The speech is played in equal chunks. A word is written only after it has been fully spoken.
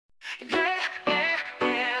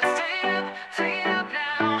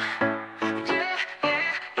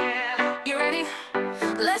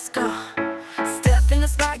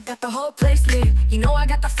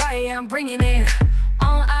party, I'm bringing it.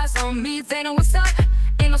 All eyes on me, they know what's up.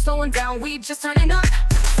 Ain't no slowing down, we just turning up.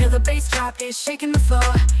 Feel the bass drop, it's shaking the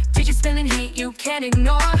floor. DJ spinning heat, you can't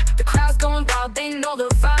ignore. The crowd's going wild, they know the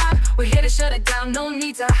vibe. We're here to shut it down, no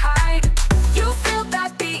need to hide. You feel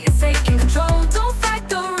that beat, it's taking control. Don't fight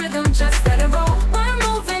the rhythm, just let it roll. We're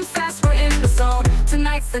moving fast, we're in the zone.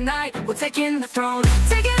 Tonight's the night, we're taking the throne.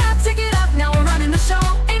 Take it up, now we're running the show.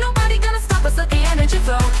 Ain't nobody gonna stop us, let the energy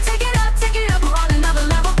flow. Take it up, we're on another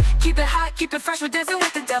level. Keep it hot, keep it fresh, we're dancing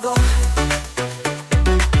with the devil.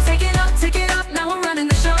 Take it up, now we're running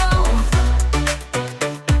the show.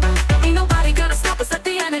 Ain't nobody gonna stop us, let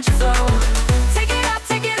the energy flow. Take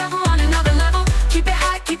it up, we're on another level. Keep it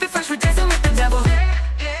hot, keep it fresh, we're dancing with the devil.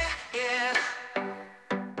 Yeah.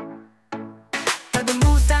 Got the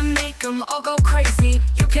moves that make them all go crazy.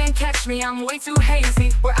 You can't catch me, I'm way too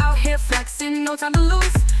hazy. We're out here flexing, no time to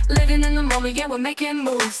lose. Living in the moment, yeah, we're making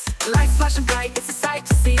moves. Lights flashing bright, it's a sight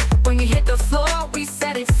to see. When you hit the floor, we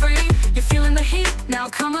set it free. You're feeling the heat, now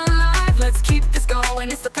come alive. Let's keep this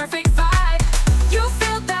going, it's the perfect vibe. You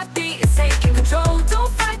feel that beat, it's taking control.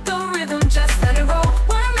 Don't fight the rhythm, just let it roll.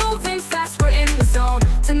 We're moving fast, we're in the zone.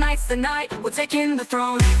 Tonight's the night, we're taking the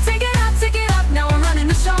throne. Take it up, now we're running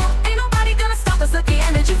the show. Ain't nobody gonna stop us, let the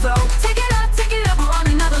energy flow. Take it up, we're on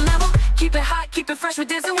another level. Keep it hot, keep it fresh, we're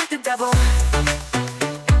dancing with the devil.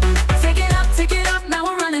 Take it up, now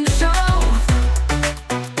we're running the show.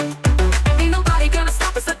 Ain't nobody gonna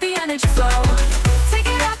stop us, let the energy flow. Take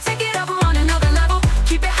it up, we're on another level.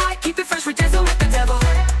 Keep it high, keep it fresh, we're dancing with the devil.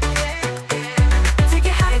 Take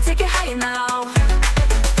it higher now.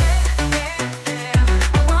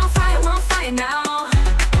 We're on fire now.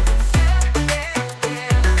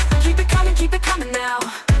 Keep it coming now.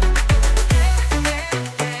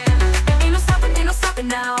 Ain't no stopping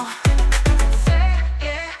now.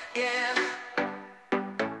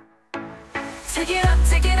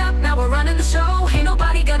 Take it up, now we're running the show. Ain't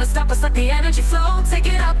nobody gonna stop us, let the energy flow. Take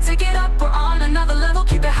it up, we're on another level.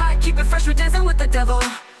 Keep it hot, keep it fresh, we're dancing with the devil.